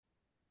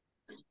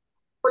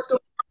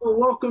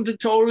Welcome to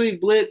Totally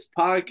Blitz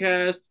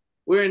podcast.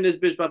 We're in this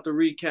bitch about to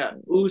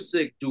recap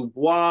Usyk,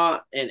 Dubois,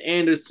 and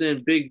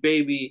Anderson, Big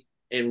Baby,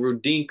 and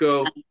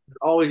Rudinko.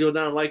 Always go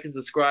down, like and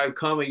subscribe.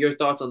 Comment your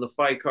thoughts on the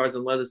fight cards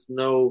and let us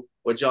know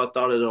what y'all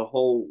thought of the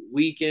whole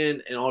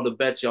weekend and all the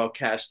bets y'all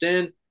cashed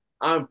in.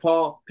 I'm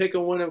Paul, pick a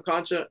winner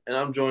Concha, and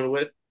I'm joined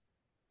with.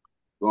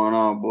 Going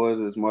on,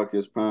 boys? It's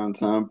Marcus Prime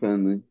Time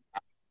Pending.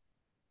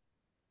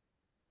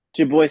 It's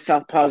your boy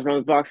South Paws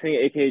Runs Boxing,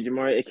 aka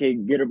Jamari, aka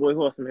Getter Boy.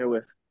 Who else I'm here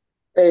with?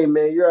 Hey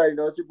man, you already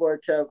know it's your boy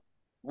Kev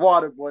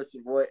Waterboy, it's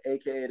your boy,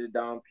 aka the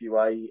Don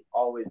PYE,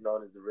 always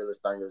known as the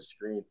realest on your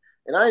screen.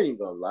 And I ain't even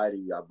gonna lie to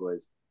you, y'all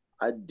boys.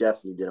 I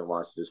definitely didn't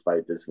watch this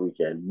fight this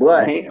weekend,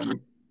 but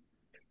Damn.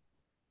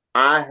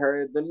 I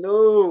heard the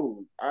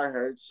news. I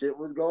heard shit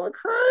was going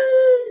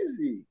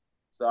crazy.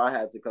 So I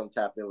had to come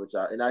tap in with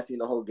y'all. And I seen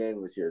the whole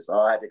game was here. So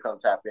I had to come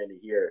tap in and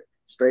hear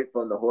straight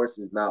from the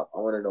horse's mouth. I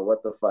want to know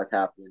what the fuck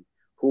happened,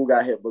 who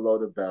got hit below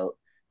the belt,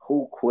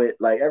 who quit.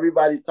 Like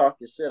everybody's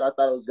talking shit. I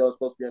thought it was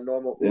supposed to be a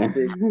normal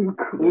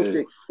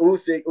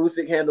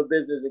Usyk handle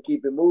business and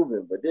keep it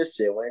moving. But this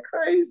shit went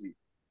crazy.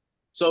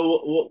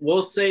 So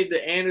we'll save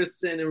the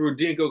Anderson and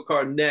Rudinko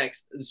card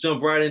next. Let's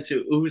jump right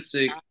into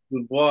Usyk,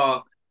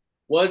 Dubois.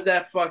 Was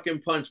that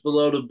fucking punch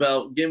below the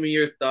belt? Give me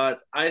your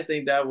thoughts. I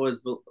think that was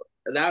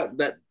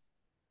that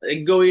it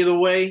can go either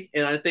way,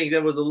 and I think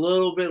that was a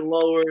little bit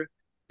lower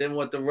than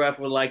what the ref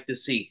would like to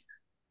see.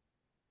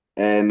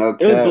 And no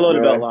It was cap, below the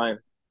belt bro. line.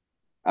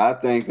 I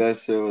think that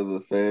shit was a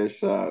fair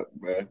shot,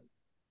 bro.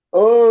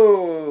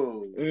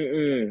 Oh. Wait,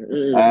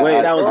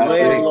 that was I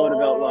way think. below the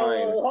belt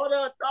line. Hold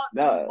on, talk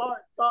to me, That Mark.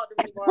 Talk to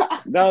me,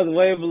 Mark. that was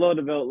way below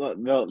the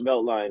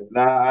belt line.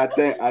 I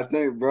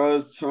think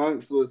bro's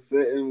trunks was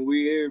sitting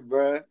weird,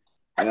 bro.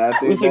 And I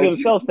think Usyk that's.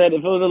 himself said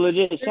if it was a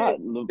legit Nigga, shot,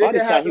 the body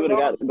nigga shot, had he the would have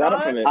wrong got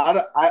up side. from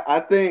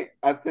it.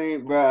 I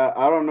think, bro.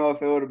 I don't know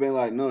if it would have been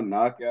like no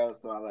knockout.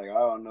 So I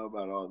don't know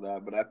about all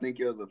that, but I think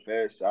it was a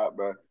fair shot,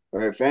 bro.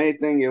 Or if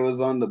anything, it was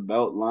on the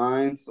belt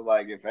line. So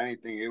like, if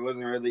anything, it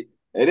wasn't really.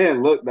 It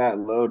didn't look that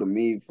low to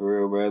me for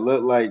real, bro. It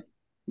looked like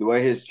the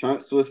way his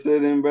trunks was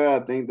sitting, bro. I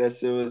think that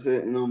shit was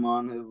hitting him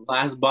on his.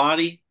 Last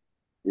body.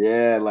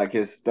 Yeah, like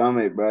his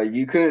stomach, bro.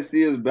 You couldn't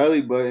see his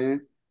belly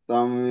button. So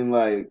I mean,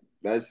 like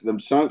that's them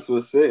chunks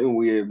was sitting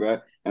weird, bro.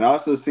 And I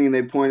also seen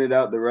they pointed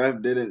out the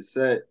ref didn't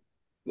set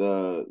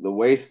the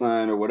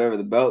waistline or whatever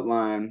the belt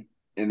line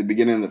in the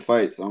beginning of the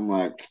fight. So I'm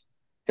like,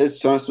 his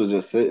chunks was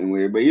just sitting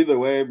weird. But either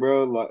way,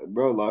 bro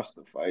lost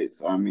the fight.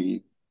 So I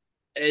mean,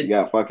 he It's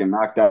got fucking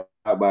knocked out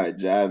by a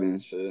jab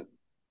and shit.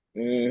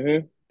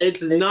 Mm-hmm.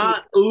 it's JP,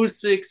 not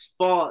Usyk's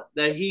fault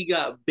that he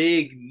got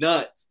big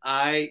nuts. All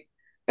right,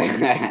 not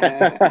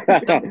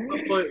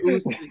my boy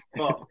Usyk's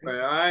fault. All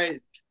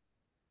right.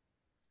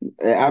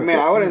 I mean,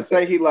 I wouldn't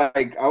say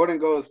I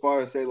wouldn't go as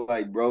far as say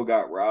like bro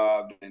got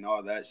robbed and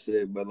all that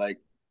shit, but like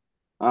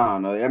I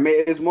don't know. I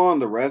mean, it's more on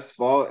the ref's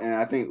fault, and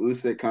I think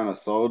Usyk kind of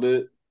sold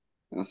it.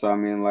 And so I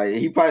mean, like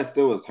he probably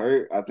still was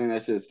hurt. I think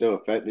that shit still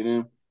affected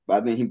him,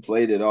 but I think he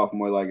played it off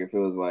more like if it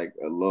was like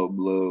a low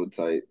blow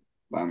type.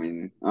 But I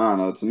mean, I don't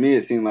know. To me,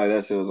 it seemed like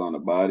that shit was on the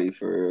body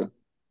for real.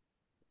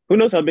 Who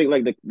knows how big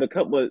like the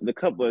cup was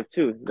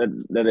too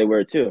that they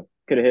were too.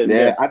 Could have hit him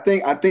Yeah,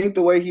 there. I think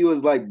the way he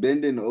was like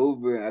bending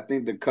over, I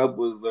think the cup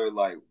was there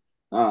like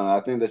I don't know. I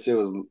think that shit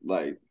was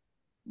like I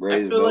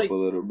raised feel up like a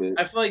little bit.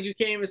 I feel like you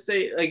can't even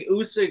say like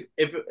Usyk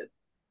if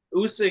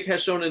Usyk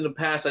has shown in the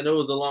past. I know it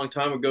was a long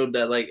time ago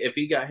that like if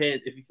he got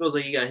hit, if he feels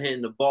like he got hit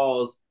in the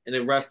balls and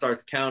the ref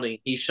starts counting,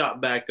 he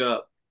shot back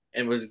up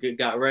and was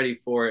got ready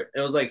for it.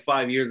 It was like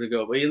 5 years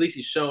ago, but at least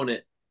he's shown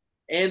it.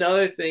 And the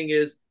other thing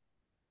is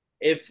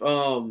if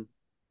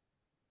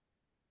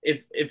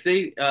if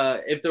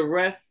the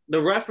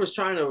ref was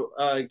trying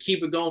to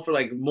keep it going for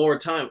like more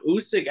time.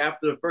 Usyk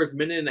after the first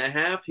minute and a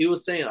half, he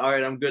was saying, "All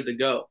right, I'm good to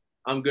go.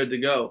 I'm good to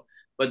go."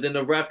 But then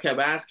the ref kept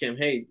asking him,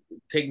 "Hey,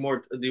 take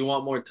more. Do you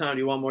want more time?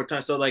 Do you want more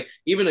time?" So like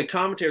even the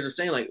commentators are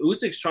saying like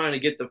Usyk's trying to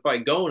get the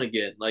fight going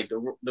again. Like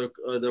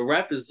the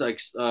ref is like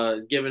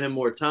giving him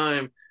more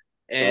time,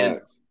 and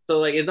Facts. so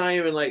like it's not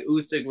even like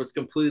Usyk was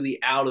completely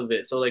out of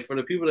it. So like for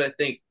the people that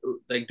think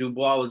like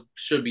Dubois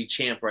should be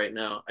champ right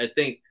now, I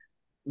think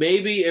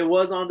maybe it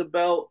was on the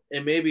belt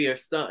and maybe it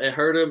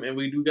hurt him, and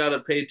we do got to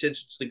pay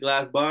attention to the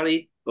glass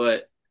body.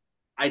 But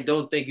I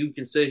don't think you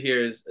can sit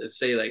here and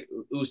say like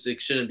Usyk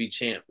shouldn't be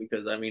champ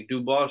because I mean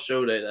Dubois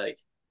showed that like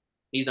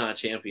he's not a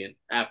champion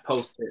at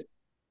post it.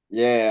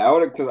 Yeah, I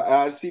would because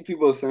I see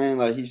people saying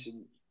like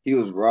he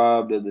was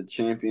robbed of the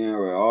champion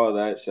or all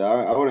that shit.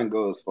 I wouldn't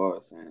go as far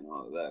as saying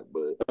all that,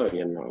 but Oh,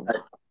 you know.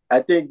 I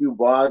think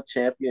Dubois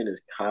champion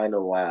is kind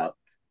of wild.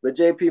 But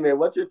JP, man,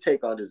 what's your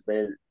take on this,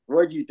 man?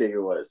 What do you think it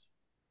was?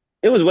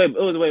 It was way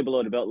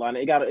below the belt line.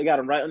 It got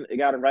him right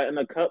in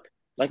the cup.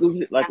 Like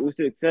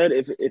Usyk said,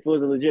 if it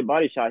was a legit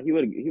body shot, he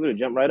would have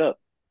jumped right up.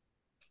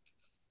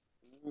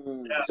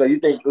 So you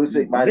think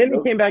Usyk might have Then he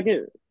milked? came back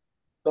in.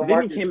 So Then he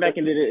Marcus, came back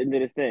and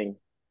did his thing.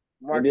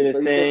 And did Marcus, his so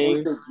you think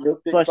thing, Usyk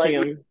milked it flushing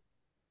slightly? him.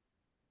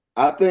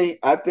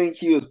 I think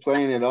he was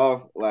playing it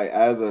off like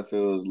as if it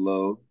was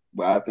low.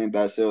 but I think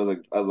that shit was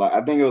a lot.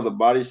 I think it was a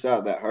body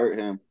shot that hurt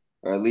him,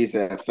 or at least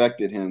it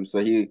affected him. So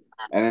and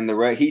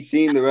then he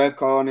seen the ref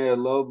calling it a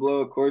low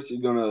blow. Of course,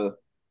 you're gonna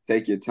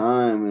take your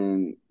time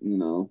and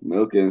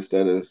milk it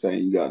instead of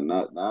saying you got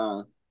knocked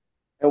down.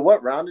 And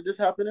what round did this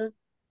happen in?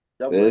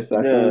 That was Fifth,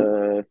 I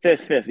think. The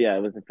fifth. Yeah,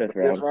 it was the fifth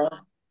round.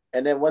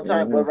 And then what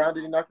time? What round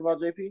did he knock him out,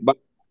 JP? But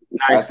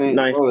I think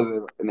what was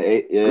it? In the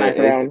eighth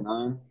round. and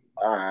 9.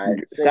 All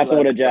right. Stopped him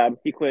with a jab.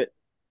 He quit.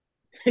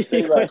 He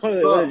quit with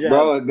a jab.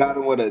 Bro, it got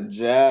him with a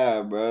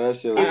jab, bro. That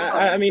shit was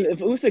I mean, if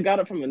Usyk got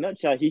it from a nut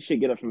shot, he should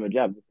get it from a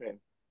jab. The same.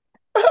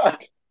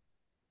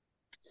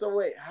 So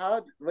wait,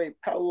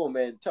 Paolo,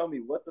 man, tell me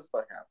what the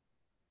fuck happened?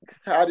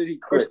 How did he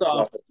quit? First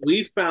off,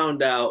 we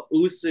found out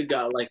Usyk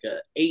got like a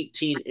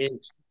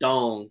 18-inch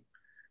dong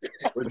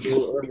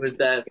with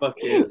that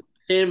fucking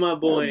my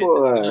boy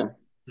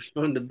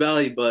from the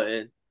belly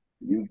button.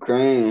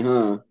 Ukraine,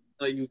 huh?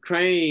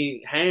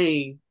 Ukraine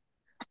hang.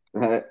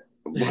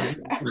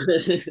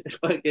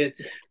 Fucking,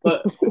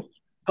 but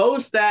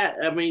post that,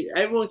 I mean,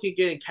 everyone can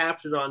get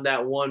captured on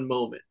that one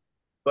moment.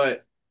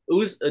 But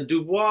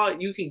Dubois,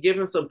 you can give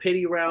him some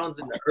pity rounds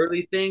in the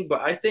early thing,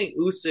 but I think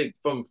Usyk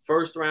from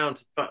first round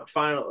to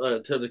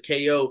final to the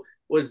KO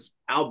was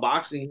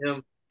outboxing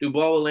him.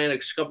 Dubois will land a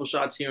couple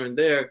shots here and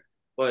there,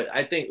 but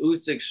I think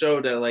Usyk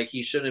showed that like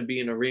he shouldn't be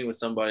in a ring with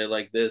somebody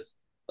like this.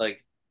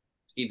 Like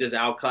he just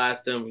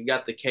outclassed him. He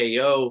got the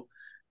KO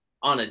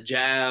on a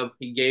jab.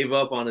 He gave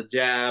up on a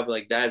jab.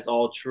 Like that's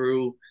all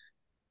true.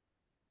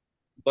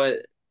 But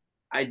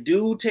I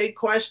do take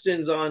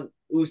questions on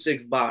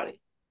Usyk's body.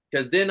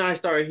 Because then I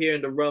started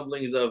hearing the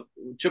rumblings of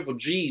Triple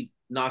G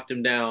knocked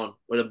him down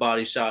with a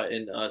body shot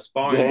in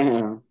sparring.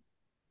 Damn.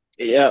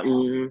 Yeah,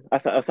 I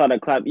saw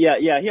that clap.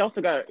 Yeah. He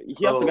also got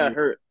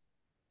hurt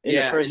in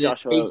the first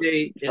Joshua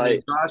fight. And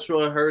then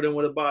Joshua hurt him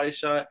with a body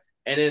shot,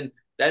 and then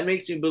that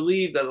makes me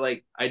believe that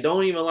like I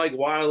don't even like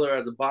Wilder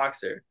as a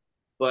boxer,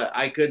 but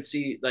I could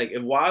see like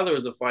if Wilder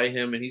was to fight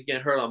him and he's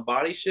getting hurt on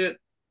body shit,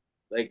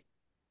 like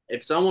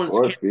if someone's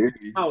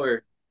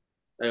power.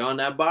 Like on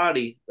that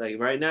body, like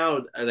right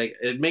now, like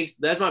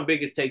that's my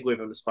biggest takeaway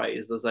from this fight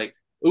is it's like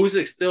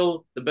Usyk's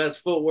still the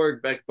best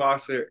footwork, best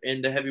boxer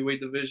in the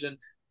heavyweight division,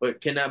 but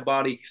can that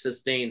body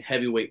sustain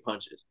heavyweight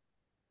punches?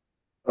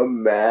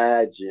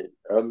 Imagine.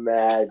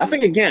 I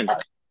think it can.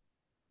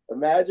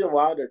 Imagine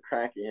Wilder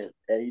cracking him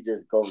and he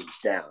just goes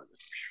down,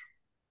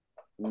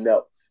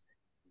 melts.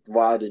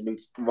 Wilder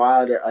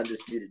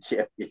undisputed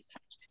champion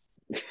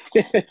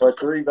or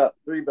three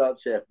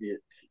belt champion.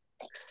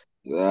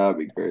 That'd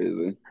be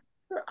crazy.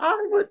 I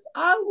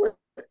would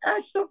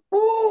act a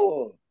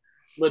fool.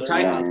 But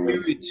Tyson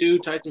Fury too.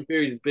 Tyson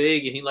Fury's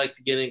big and he likes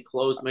to get in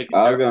close.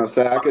 I was gonna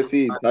say I could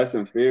see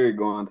Tyson Fury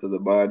going to the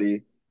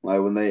body like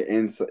when they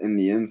in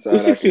the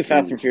inside. Who's too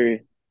fast for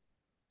Fury?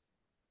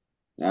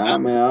 Nah,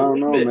 man, I don't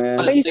know, man.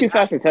 I think he's too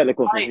fast and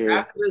technical for Fury.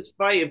 After this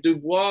fight, if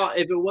Dubois,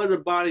 if it was a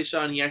body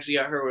shot and he actually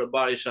got hurt with a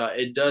body shot,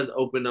 it does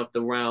open up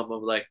the realm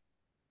of like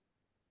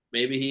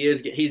maybe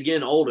he's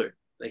getting older.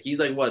 Like he's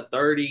like what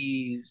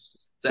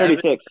 37?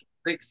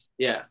 36.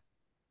 Yeah.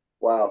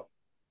 Wow.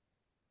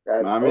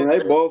 I mean, they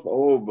both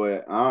old,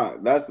 but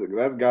that's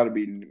got to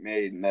be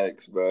made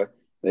next, bro.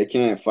 They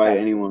can't fight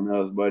anyone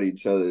else but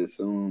each other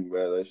soon,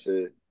 bro. That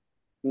shit,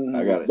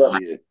 I gotta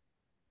see it.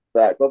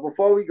 Right, but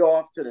before we go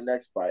off to the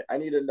next fight, I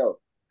need to know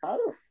how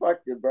the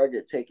fuck did bro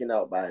get taken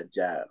out by a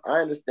jab? I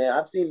understand.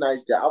 I've seen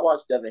nice jabs. I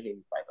watched Devin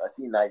Haney fight. I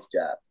see nice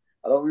jabs.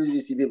 I don't usually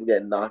see people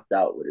get knocked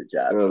out with a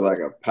jab. It was like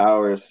a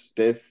power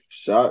stiff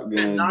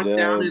shotgun knocked jab.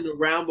 Down in the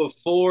round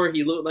before.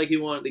 He looked like he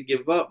wanted to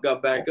give up,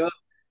 got back up,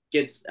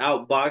 gets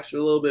outboxed a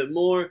little bit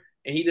more,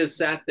 and he just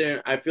sat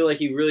there. I feel like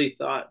he really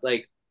thought,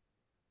 like,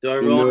 do I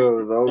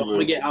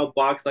want to get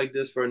outboxed like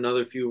this for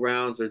another few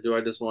rounds, or do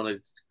I just want to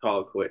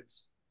call it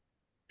quits?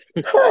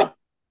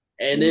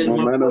 And then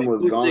momentum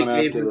was gone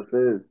after the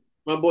fifth.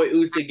 My boy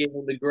Usyk gave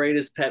him the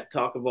greatest pep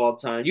talk of all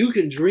time. You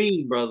can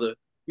dream, brother.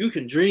 You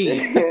can dream.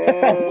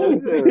 You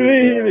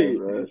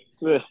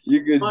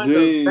can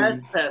dream. The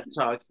best pep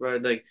talks, bro.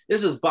 Like,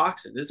 this is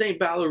boxing. This ain't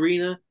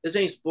ballerina. This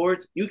ain't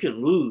sports. You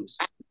can lose.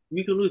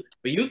 You can lose,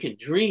 but you can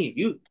dream.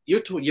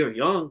 You're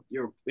young.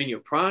 You're in your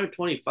prime,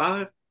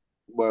 25.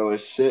 Boy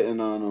was shitting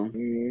on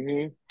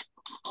him.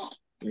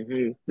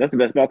 That's the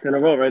best boxer in the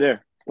world right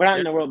there. We're not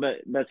in the world, but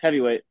best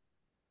heavyweight.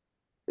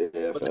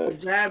 Yeah,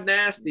 Jab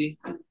nasty.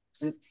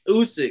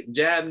 Usyk,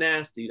 jab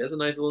nasty. That's a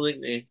nice little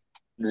nickname.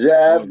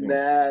 Jab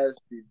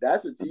nasty.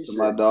 That's a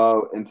t-shirt.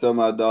 Until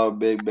my dog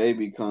Big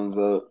Baby comes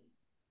up.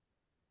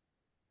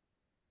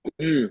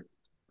 I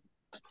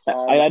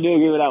do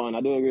agree with that one.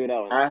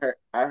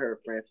 I heard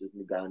Francis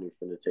Ngannou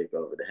finna take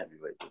over the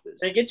heavyweight division.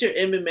 Hey, get your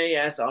MMA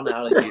ass on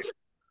out of here.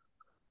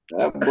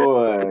 That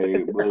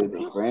boy,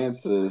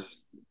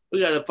 Francis. We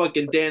got a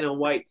fucking Dana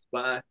White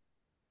spy.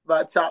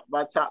 My top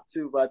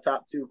two pound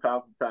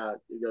for pound.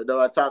 You know,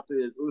 my top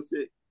three is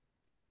Usyk,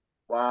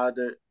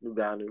 Wilder,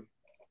 Ngannou.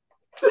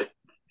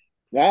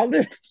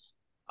 Wilder.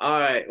 All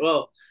right.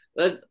 Well,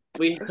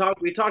 we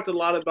talked a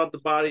lot about the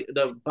body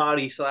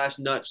 /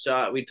 nut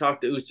shot. We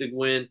talked the Usyk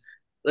win.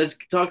 let's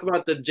talk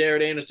about the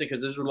Jared Anderson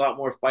because there's a lot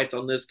more fights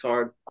on this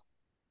card.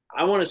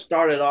 I want to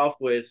start it off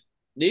with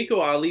Nico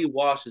Ali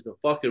Walsh is a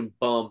fucking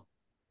bum.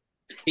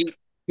 He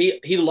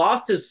he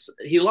lost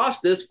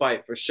this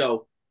fight for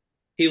sure.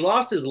 He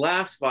lost his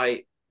last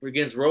fight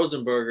against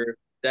Rosenberger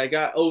that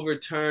got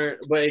overturned,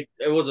 but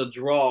it was a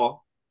draw.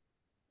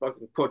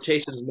 Fucking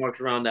quotations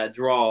marked around that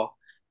draw,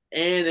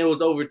 and it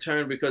was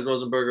overturned because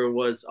Rosenberger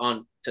was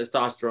on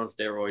testosterone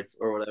steroids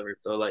or whatever.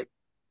 So like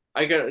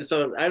I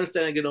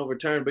understand I get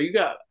overturned, but you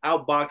got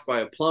outboxed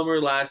by a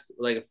plumber last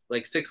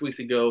like 6 weeks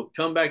ago.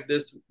 Come back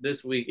this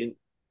week and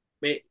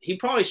he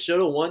probably should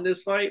have won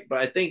this fight, but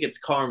I think it's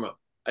karma.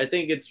 I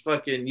think it's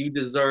fucking you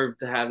deserve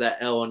to have that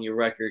L on your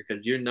record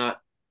because you're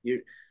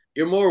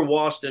more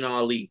washed than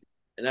Ali,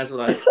 and that's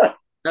what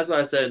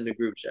I said in the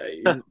group chat.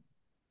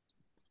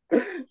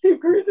 He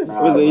agreed to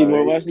Nah, Was he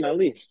more bro. watching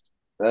Ali?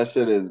 That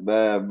shit is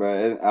bad,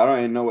 bro. I don't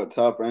even know what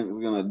Top Rank is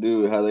gonna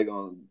do. How they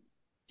gonna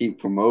keep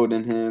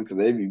promoting him because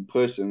they be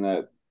pushing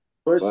that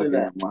pushing fucking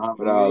that.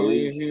 Muhammad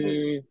Ali shit.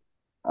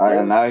 Mm-hmm.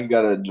 And now he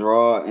got a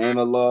draw and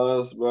a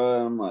loss,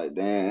 bro. I'm like,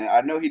 damn.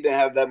 I know he didn't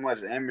have that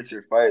much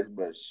amateur fights,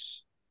 but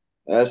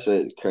that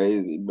shit is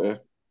crazy, bro. I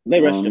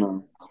They rushed don't him.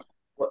 know.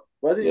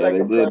 Wasn't he Yeah, like they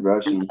a plus did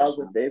rush him.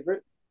 3,000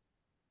 favorite?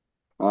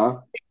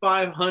 Huh?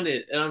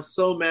 500, and I'm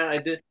so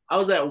mad. I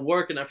was at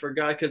work and I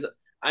forgot because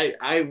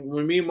I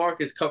when me and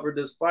Marcus covered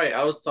this fight,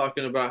 I was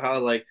talking about how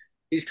like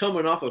he's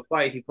coming off a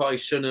fight he probably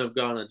shouldn't have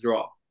gone a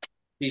draw.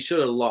 He should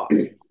have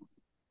lost,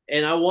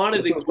 and I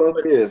wanted This to was supposed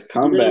to put be his a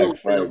comeback little bit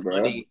fight, of bro.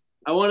 money.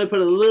 I want to put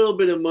a little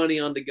bit of money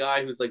on the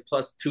guy who's like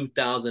plus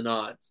 2,000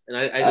 odds, and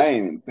I I just didn't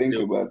even think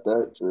do. about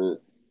that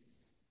shit.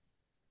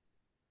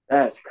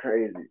 That's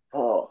crazy,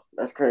 Paul.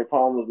 That's crazy.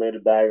 Paul almost made a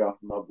bag off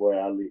of my boy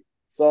Ali.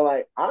 So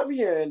like, I'm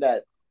hearing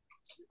that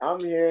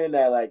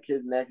like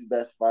his next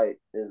best fight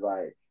is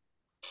like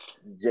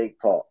Jake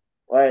Paul.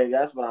 Like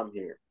that's what I'm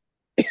hearing.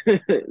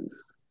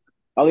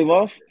 Ali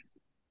Walsh?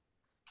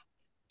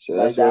 Shit,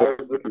 Like that's what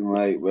it's looking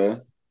like, bro.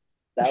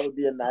 that would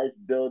be a nice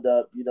build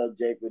up.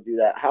 Jake would do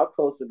that. How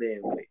close are they in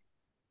weight?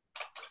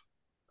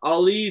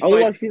 Ali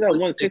Ali fight Walsh, he's at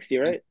 160,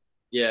 right?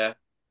 yeah.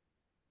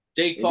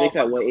 Jake And Paul Jake's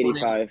at fights at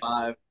 185.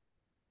 185.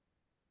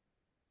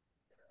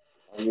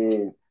 I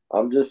mean,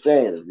 I'm just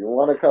saying, if you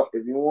want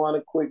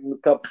a quick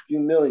couple few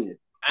million,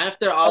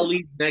 After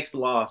Ali's next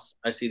loss,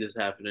 I see this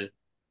happening.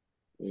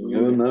 Who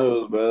Mm-hmm.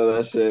 knows, bro?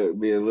 That shit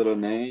would be a little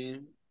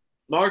name.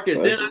 Marcus,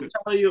 Fuck didn't I it.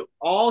 tell you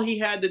all he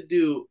had to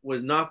do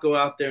was not go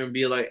out there and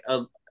be like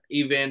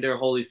Evander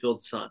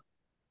Holyfield's son?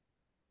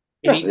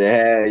 And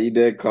Yeah, you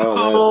did call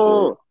that shit.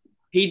 Oh,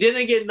 he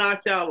didn't get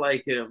knocked out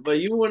like him, but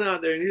you went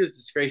out there and you was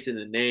disgracing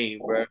the name,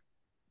 bro.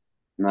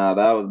 Nah,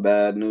 that was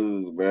bad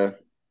news, bro.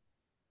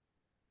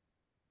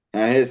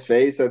 And his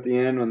face at the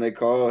end when they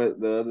call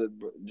the other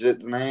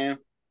Jit's name,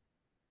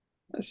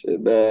 that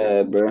shit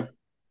bad, bro. I Jake,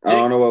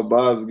 don't know what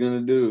Bob's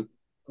gonna do.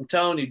 I'm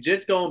telling you,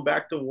 Jit's going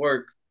back to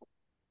work.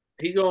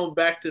 He's going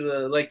back to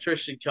the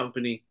electrician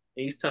company.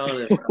 And he's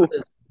telling him,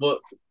 this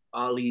book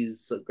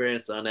Ali's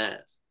grandson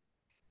ass.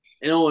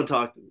 And no one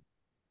talked to me.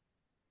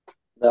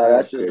 no, that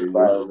That's shit is crazy.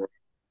 fire.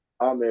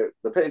 I mean,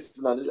 the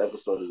pacing on this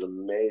episode is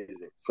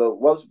amazing. So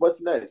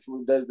what's next?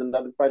 There's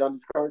another fight on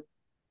this card.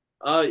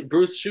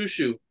 Bruce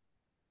Shushu.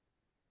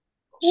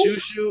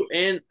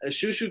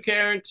 Shushu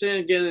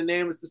Carrington getting a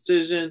nameless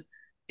decision.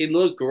 He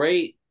looked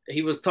great.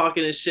 He was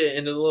talking his shit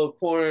in the little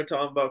corner,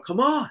 talking about, come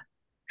on,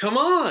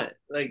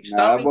 like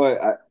stop Nah, me.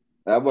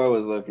 that boy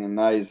was looking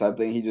nice. I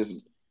think he just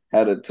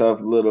had a tough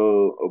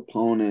little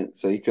opponent,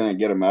 so he couldn't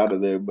get him out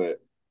of there. But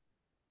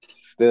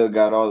still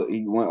got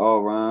he went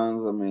all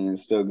rounds. I mean,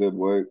 still good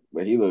work,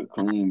 but he looked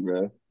clean,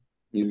 bro.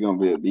 He's gonna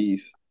be a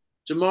beast.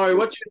 Jamari,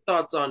 what's your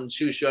thoughts on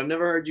Shushu? I've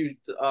never heard you,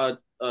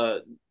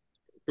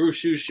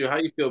 Bruce Shushu. How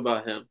do you feel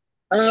about him?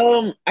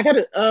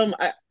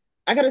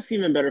 I gotta see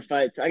him in better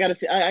fights. I gotta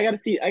see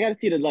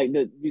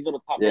these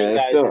little top Yeah, rank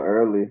it's guys, still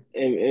early.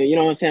 and you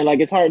know what I'm saying. Like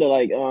it's hard to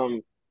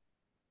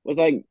with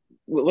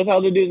what's the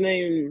other dude's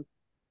name?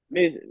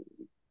 Mason,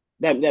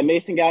 that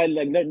Mason guy.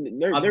 Like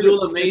they're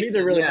Abdullah to me they're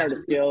Mason, really yeah. hard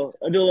to scale.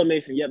 Abdullah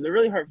Mason, yep, they're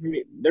really hard for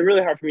me. They're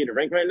really hard for me to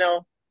rank right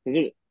now.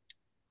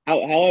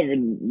 However,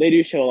 they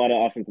do show a lot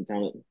of offensive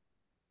talent.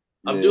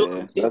 Abdullah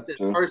Yeah, that's Mason's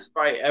true. first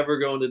fight ever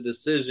going to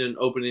decision,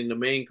 opening the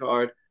main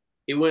card.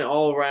 He went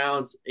all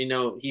rounds.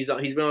 He's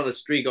been on a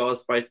streak. All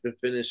his fights been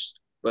finished,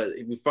 but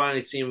we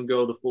finally see him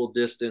go the full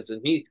distance,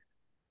 and he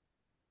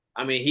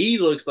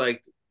looks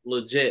like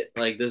legit.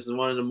 Like this is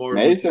one of the more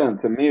legit. Mason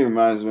to me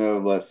reminds me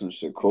of like some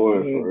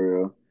Shakur Mm-hmm. for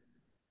real.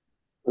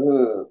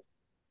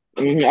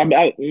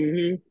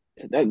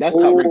 That's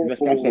top ranked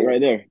best prospect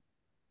right there.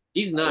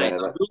 He's nice.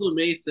 Yeah, Abdullah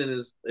Mason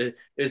is who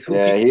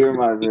yeah, people he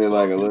reminds me of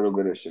like call. a little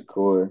bit of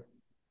Shakur.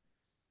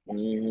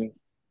 Mm-hmm.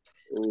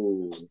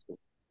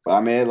 But I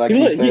mean, like He's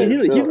you a said,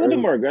 it's he's still a little bit early.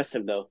 more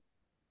aggressive though.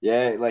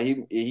 Yeah, like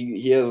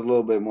he has a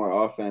little bit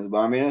more offense, but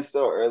I mean, it's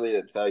still early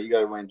to tell. You got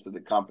to wait until the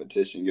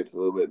competition gets a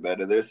little bit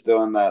better. They're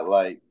still in that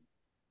like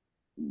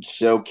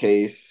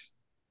showcase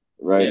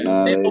right Yeah,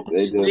 now.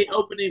 They they just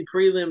opening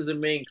prelims and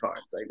main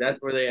cards. Like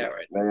that's where they at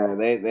right now.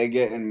 they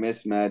getting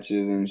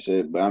mismatches and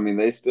shit. But I mean,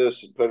 they still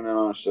should putting it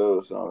on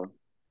show. So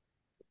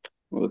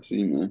we'll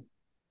see, man.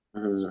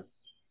 Mhm.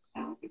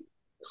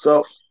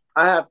 So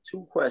I have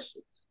two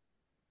questions.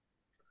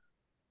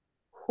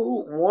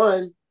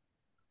 One,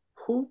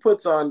 who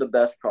puts on the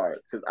best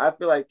cards? Because I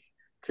feel like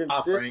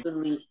Top rank.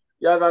 consistently,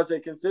 yeah, I gotta say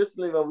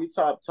consistently when we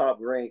top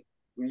rank,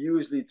 we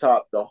usually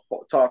talk the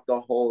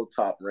whole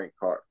top rank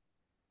card.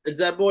 It's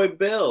that boy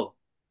Bill.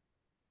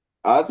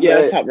 I'd Yeah,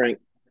 that's say top rank.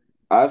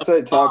 I'd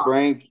say Top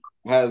Rank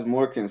has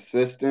more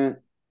consistent,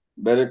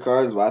 better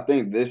cards. But I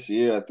think this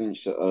year, I think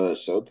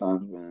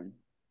Showtime's been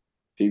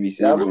Yeah,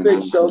 PBC's I'm a been big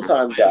doing pretty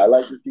Showtime guy. I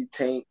like to see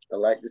Tank. I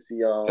like to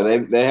see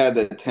Cause they had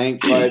the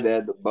Tank fight, they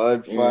had the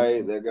Bud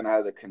fight, they're gonna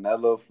have the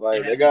Canelo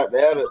They fight. had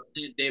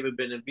David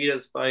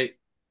Benavidez fight.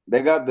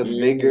 They got the Mm-hmm.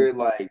 bigger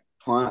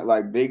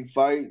like big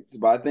fights,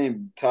 but I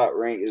think Top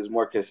Rank is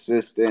more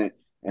consistent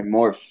and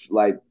more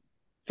like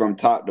from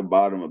top to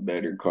bottom of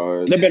better They're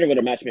cards. better with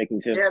the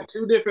matchmaking They too. have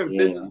two different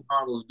Yeah, business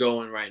models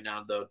going right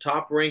now, though.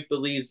 Top Rank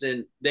believes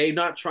in they're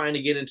not trying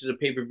to get into the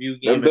pay per view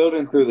they're game.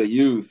 building through the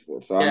youth.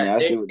 So I Yeah, mean, I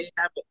see what. they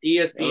have an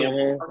ESPN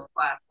Uh-huh. Plus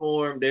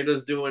platform. They're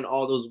just doing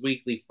all those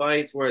weekly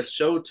fights. Whereas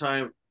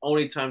Showtime,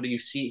 only time do you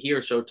hear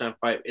Showtime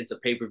fight, it's a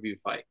pay per view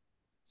fight.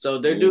 So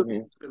they're doing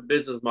Mm-hmm.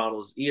 business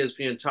models.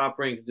 ESPN Top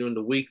Rank's doing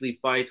the weekly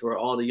fights where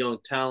all the young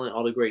talent,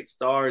 all the great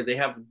stars. They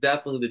have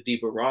definitely the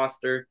deeper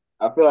roster.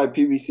 I feel like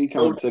PBC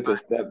kind of took a Showtime,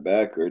 step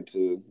back or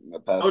two in the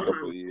past couple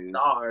Showtime of years.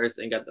 stars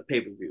and got the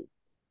pay per view.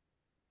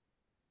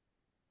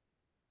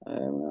 Yeah,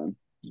 man.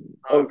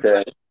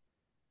 Okay,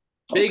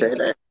 Big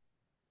okay.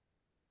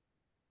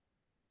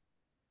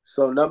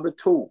 So number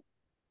two,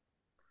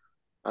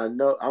 I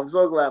know I'm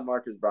so glad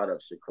Marcus brought up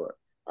Shakur.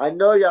 I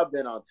know y'all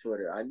been on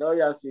Twitter. I know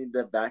y'all seen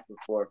the back and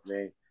forth,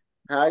 man.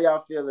 How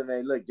y'all feeling,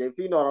 man? Look,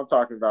 JP know what I'm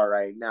talking about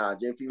right now.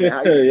 JP, man,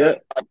 how you Yeah. feeling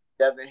about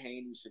Devin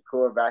Haney,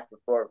 Shakur back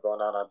and forth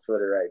going on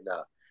Twitter right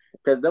now?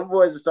 Because them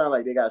boys are sounding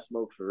like they got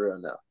smoke for real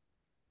now.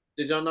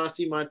 Did y'all not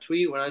see my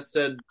tweet when I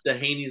said the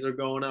Haneys are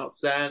going out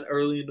sad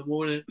early in the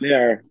morning? They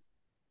are.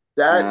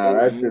 That Nah, is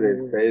that shit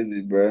is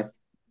crazy, bro.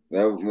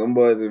 Them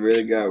boys have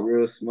really got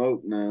real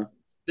smoke now.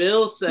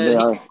 Bill They said he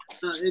are.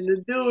 in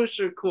the do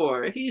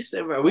Shakur. He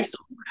said, "Bro, we saw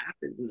what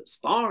happened in the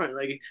sparring.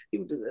 Like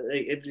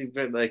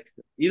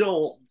you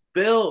don't.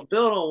 Bill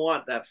don't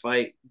want that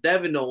fight.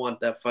 Devin don't want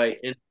that fight,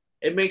 and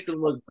it makes him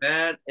look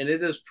bad. And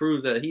it just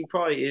proves that he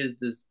probably is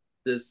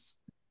this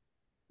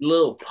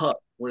little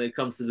pup when it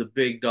comes to the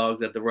big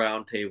dogs at the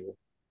round table.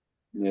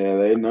 Yeah,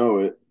 they know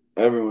it.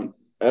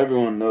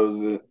 Everyone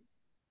knows it.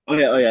 Oh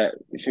yeah.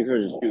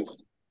 Shakur is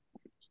juice.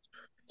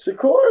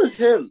 Shakur is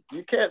him.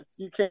 You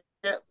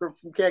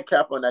can't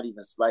cap on that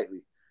even slightly.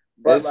 It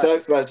But like,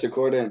 sucks that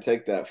Shakur didn't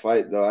take that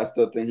fight though. I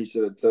still think he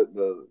should have took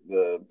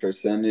the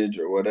percentage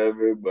or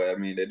whatever. But I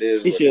mean, it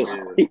is He what it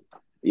should. is.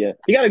 Yeah.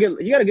 He got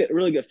a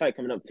really good fight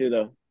coming up too,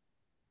 though.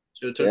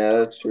 Should have Yeah, took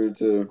that's true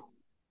too.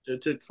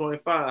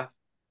 25.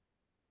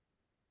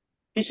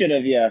 He should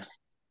have. Yeah.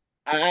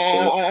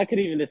 I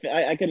couldn't even defend.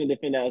 I couldn't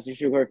defend that as a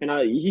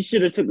Shakur. He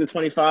should have took the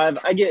 25.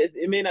 I get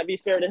it may not be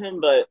fair to him,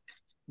 but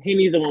he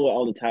needs the one with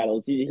all the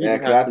titles. He Yeah,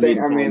 just because has I to be think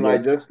the I mean challenger.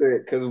 like just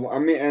because I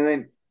mean and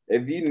then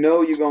if you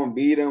know you're gonna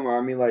beat him or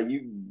I mean like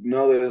you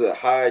know there's a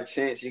high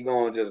chance you're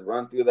gonna just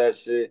run through that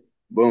shit.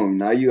 Boom!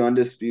 Now you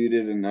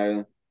undisputed and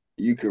now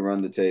you can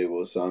run the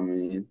table. So I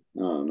mean I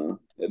don't know.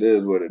 It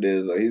is what it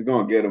is. Like he's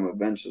gonna get him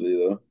eventually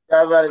though.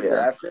 I about to say,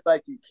 Yeah. I feel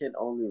like you can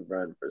only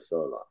run for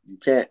so long. You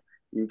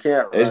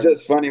can't It's run.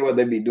 just funny what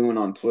they be doing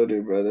on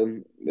Twitter,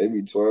 brother. They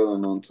be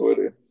twirling on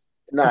Twitter.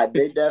 Nah,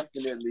 they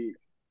definitely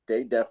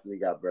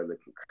got bro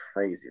looking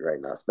crazy right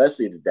now,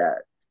 especially the dad.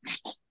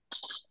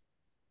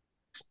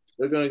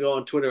 They're gonna go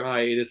on Twitter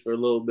hiatus for a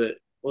little bit.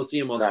 We'll see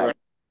him on Nah, Thread.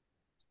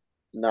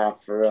 nah,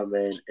 for real,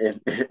 man.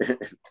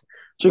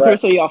 Shakur But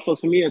said he off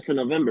social media until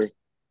November.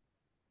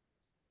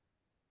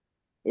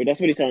 Wait, that's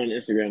what he said on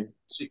Instagram.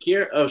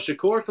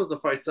 Shakur supposed to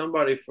fight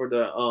somebody for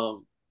the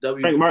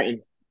W Frank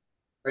Martin.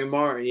 Ray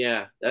Martin.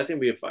 Yeah, that's gonna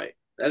be a fight.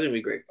 That's gonna be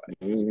a great fight.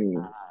 Mm-hmm.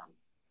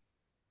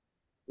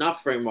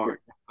 Not Frank Martin.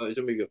 Oh, it's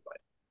gonna be a good fight.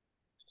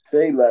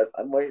 say less.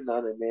 I'm waiting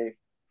on it, man.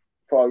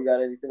 Paul, you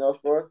got anything else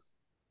for us?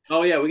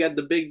 Oh yeah, we got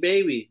the big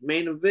baby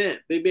main event.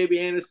 Big baby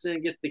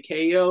Anderson gets the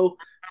KO.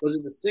 Was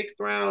it the sixth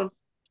round?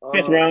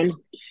 Fifth round.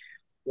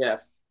 Yeah,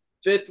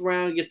 fifth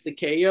round gets the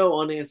KO,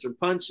 unanswered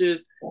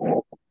punches.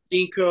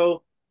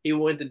 Nico, he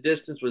went the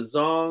distance with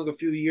Zong a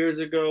few years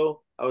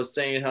ago. I was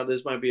saying how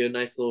this might be a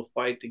nice little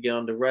fight to get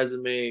on the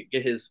resume,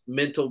 get his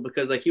mental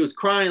because like he was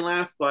crying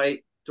last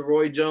fight to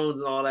Roy Jones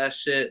and all that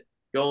shit,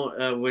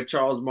 going with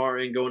Charles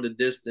Martin going the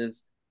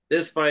distance.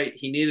 This fight,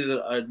 he needed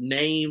a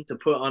name to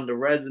put on the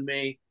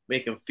resume,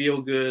 make him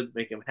feel good,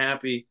 make him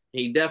happy.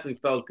 He definitely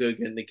felt good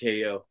getting the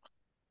KO.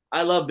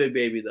 I love Big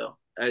Baby though.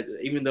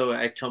 Even though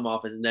I come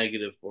off as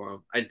negative for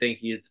him, I think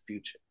he is the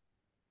future.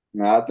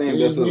 No, I think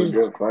this was a Mm-hmm.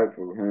 good fight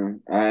for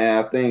him.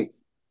 I think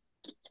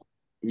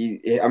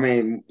I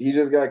mean, he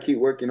just got to keep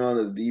working on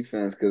his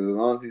defense because as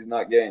long as he's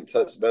not getting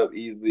touched up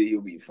easily,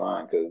 he'll be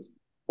fine. Because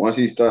once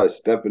he starts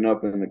stepping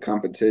up in the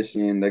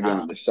competition,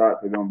 the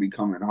shots are gonna be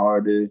coming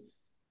harder,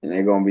 and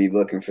they're gonna be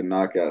looking for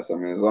knockouts. I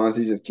mean, as long as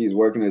he just keeps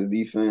working his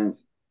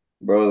defense,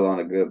 bro's on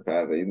a good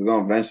path. He's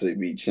gonna eventually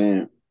be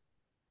champ.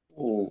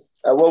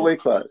 At what weight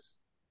class?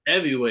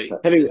 Heavyweight.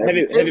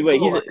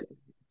 Heavyweight.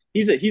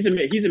 He's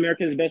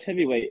America's best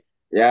heavyweight.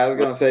 Yeah, I was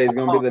gonna say he's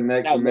gonna be the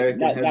next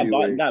American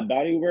heavyweight. That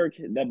body work.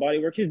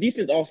 His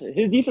defense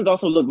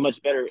also looked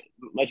much better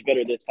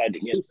this fight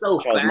He's against so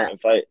Charles fast. Martin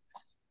fight.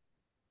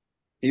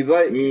 He's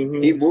like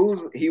he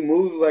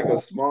moves like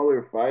a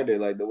smaller fighter,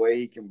 like the way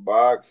he can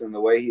box and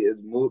the way he is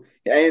move.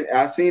 And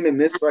I seen in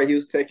this fight he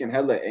was taking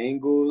hella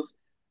angles.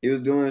 He was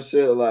doing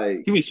shit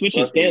like He was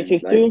switching fucking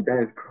stances too.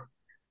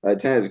 Like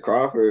Terrence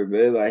Crawford,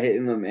 but like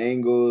hitting them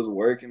angles,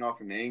 working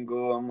off an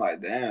angle. I'm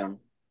like, damn,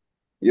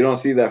 you don't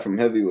see that from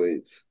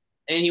heavyweights.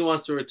 And he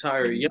wants to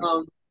retire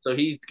young, so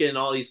he's getting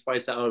all these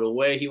fights out of the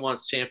way. He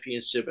wants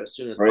championship as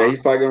soon as Oh, possible. yeah, he's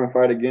probably gonna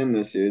fight again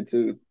this year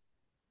too.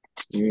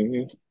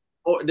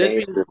 Or this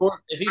be his fourth,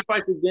 if he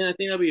fights again, I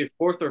think that'll be his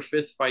fourth or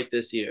fifth fight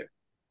this year.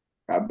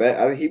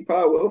 He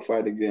probably will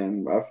fight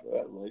again. I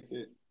like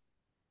it.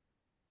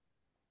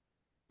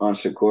 On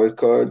Shakur's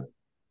card.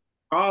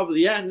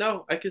 Probably, yeah.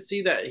 No, I could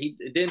see that.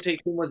 It didn't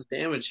take too much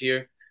damage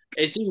here.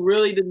 Is he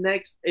really the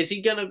next? Is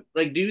he gonna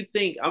like? Do you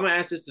think? I'm gonna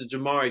ask this to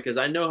Jamari because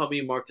I know how me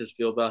and Marcus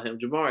feel about him.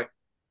 Jamari,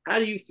 how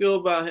do you feel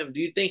about him? Do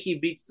you think he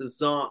beats the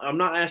Zong? I'm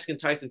not asking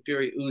Tyson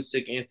Fury,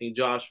 Usyk, Anthony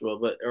Joshua,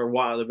 or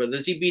Wilder, but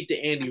does he beat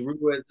the Andy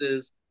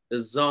Ruiz's, the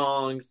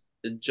Zongs,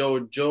 the Joe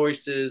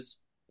Joyces,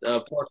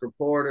 Parker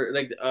Porter,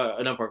 like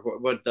not Parker Porter,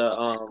 but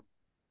the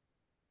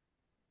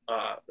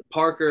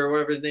Parker or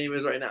whatever his name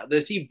is right now?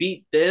 Does he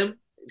beat them?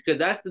 Because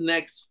that's the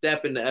next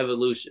step in the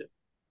evolution.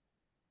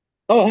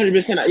 Oh,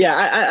 100%. Yeah,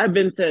 I've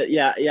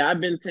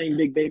been saying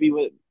Big Baby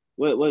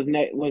was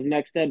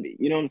next step.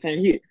 You know what I'm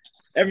saying?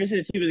 Ever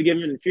since he was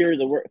giving Fury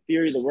the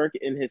work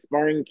in his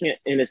sparring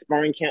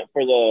camp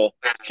for the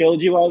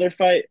Trilogy Wilder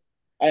fight,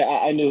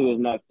 I knew he was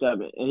next step,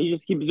 and he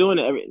just keeps doing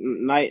it every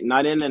night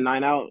in and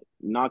night out,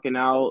 knocking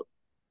out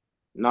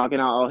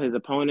all his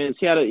opponents.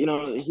 He had a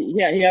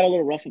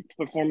little rough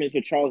performance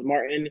with Charles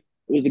Martin. It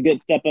was a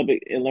good step up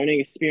and learning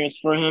experience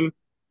for him,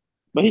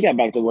 but he got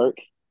back to work.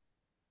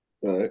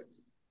 Right.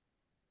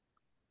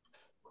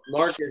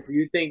 Marcus, do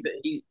you think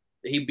that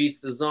he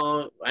beats the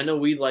Zong? I know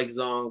we like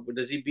Zong, but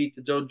does he beat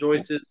the Joe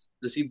Joyces?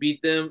 Does he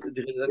beat them?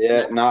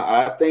 Yeah, no,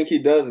 I think he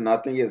does, and I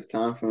think it's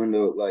time for him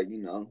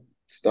to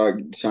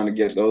start trying to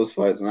get those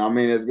fights. And I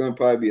mean, it's gonna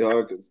probably be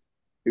hard because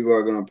people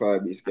are gonna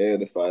probably be scared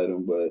to fight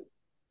him, but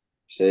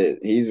shit,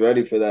 he's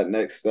ready for that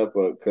next step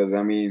up. Because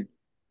I mean,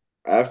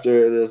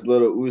 after this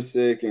little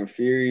Usyk and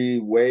Fury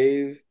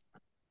wave,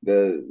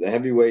 the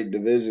heavyweight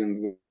division's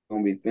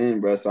gonna be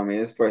thin, bro. So I mean,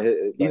 it's for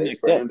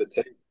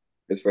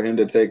him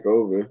to take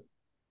over.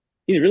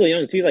 He's really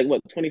young too, like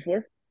what,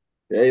 24?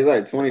 Yeah, he's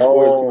like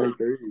 24,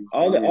 23.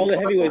 All the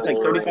heavyweights like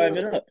 35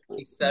 and up.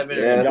 27.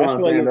 Yeah, that's what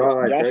I'm saying. They're all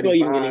like Joshua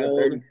even getting 35,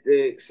 old.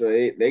 36. So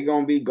they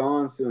going to be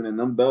gone soon, and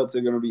them belts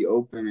are going to be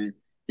open, and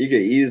he could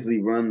easily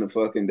run the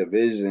fucking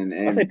division.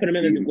 I say put him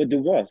in with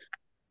Dubois.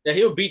 Yeah,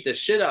 he'll beat the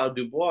shit out of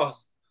Dubois.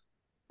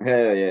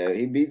 Hell yeah,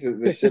 he beats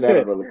the shit out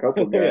of a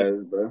couple guys,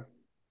 bro.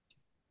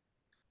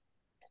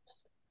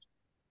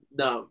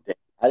 No.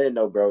 I didn't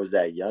know bro was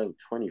that young,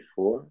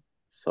 24.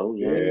 So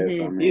young. Yeah,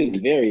 He was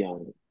very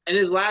young. And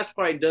his last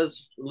fight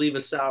does leave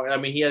a sour. I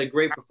mean, he had a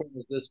great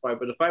performance this fight,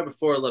 but the fight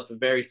before left a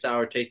very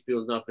sour taste in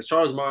people's mouth because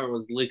Charles Martin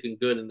was looking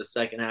good in the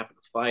second half of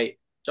the fight.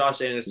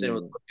 Josh Anderson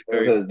was looking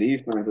very good. His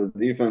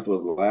defense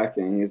was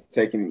lacking. He's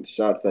taking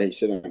shots that he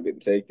shouldn't have been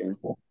taking.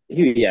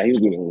 He was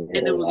getting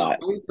and it was a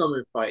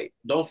homecoming fight.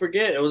 Don't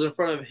forget, it was in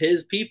front of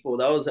his people.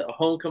 That was a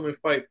homecoming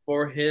fight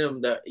for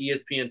him. That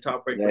ESPN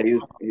Top Rank. Yeah,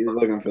 he was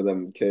looking for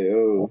them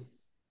KO.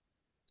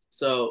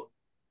 So,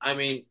 I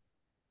mean,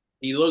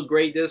 he looked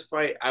great this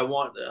fight. I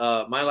want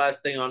my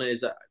last thing on it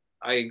is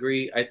I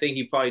agree. I think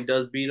he probably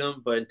does beat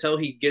him, but until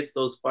he gets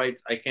those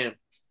fights, I can't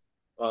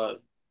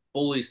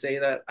fully say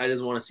that. I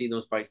just want to see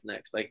those fights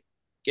next. Like,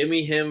 give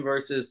me him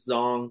versus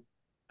Zong.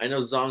 I know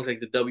Zong's like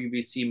the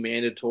WBC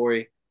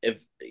mandatory. And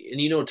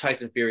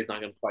Tyson Fury's not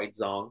gonna fight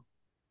Zong,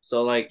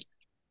 so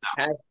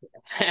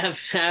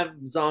have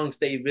Zong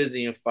stay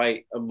busy and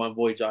fight my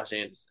boy Joshua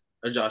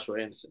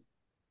Anderson.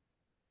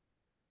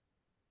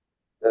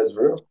 That's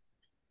real.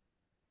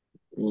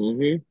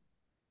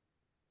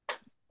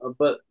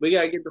 But we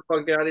gotta get the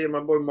fuck out of here. My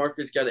boy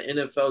Marcus got an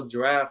NFL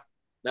draft.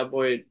 That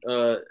boy,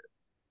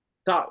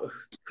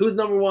 who's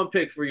number one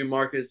pick for you,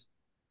 Marcus?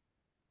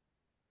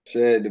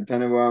 Shit,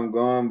 depending where I'm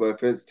going, but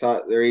if it's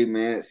top 3,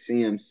 man,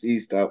 CMC,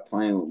 stop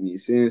playing with me.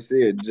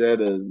 CMC or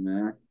Jettas,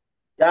 man.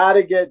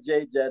 Gotta get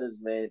Jay Jettas,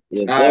 man.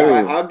 If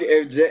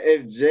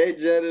Jay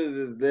Jettas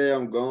is there,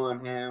 I'm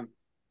going him.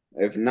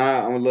 If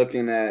not, I'm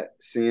looking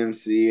at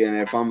CMC, and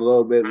if I'm a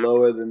little bit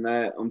lower than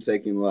that, I'm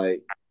taking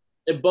like.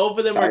 If both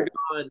of them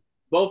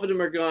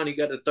are gone, you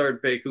got the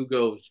third pick. Who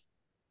goes?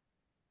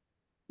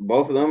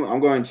 Both of them, I'm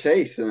going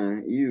Chase,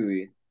 son.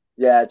 Easy.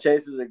 Yeah,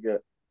 Chase is a good.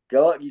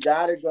 You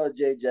gotta go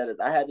Jay Jettas.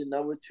 I had the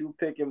number 2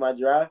 pick in my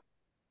draft.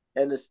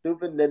 And the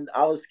stupid, then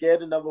I was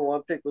scared the number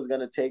one pick was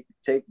gonna take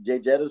Jay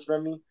Jettis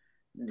from me.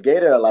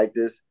 Gator like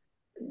this.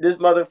 This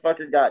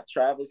motherfucker got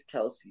Travis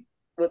Kelce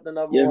with the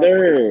number Yes, one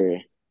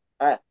pick.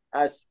 sir.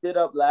 I spit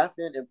up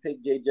laughing and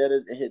picked Jay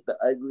Jettis and hit the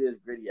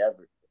ugliest gritty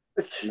ever.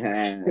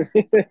 Man.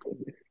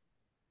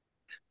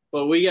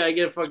 But we gotta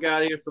get the fuck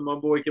out of here so my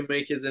boy can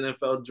make his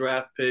NFL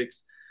draft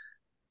picks.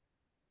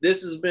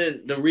 This has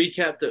been the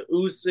recap to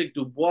Usyk,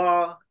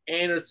 Dubois,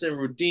 Anderson,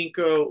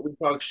 Rudinko. We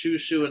talked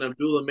Shushu and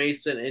Abdullah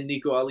Mason and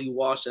Nico Ali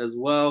Walsh as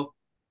well.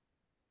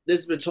 This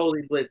has been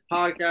Totally Blitz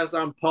Podcast.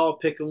 I'm Paul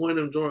Pick and Win.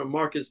 I'm joined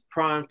Marcus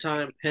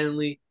Primetime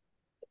Penley,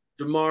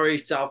 Damari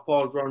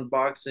Southpaw Run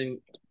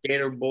Boxing,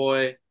 Gator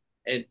Boy,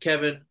 and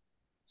Kevin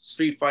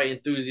Street Fight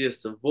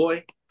Enthusiast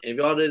Savoy. And if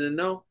y'all didn't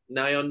know,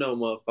 now y'all know,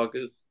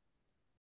 motherfuckers.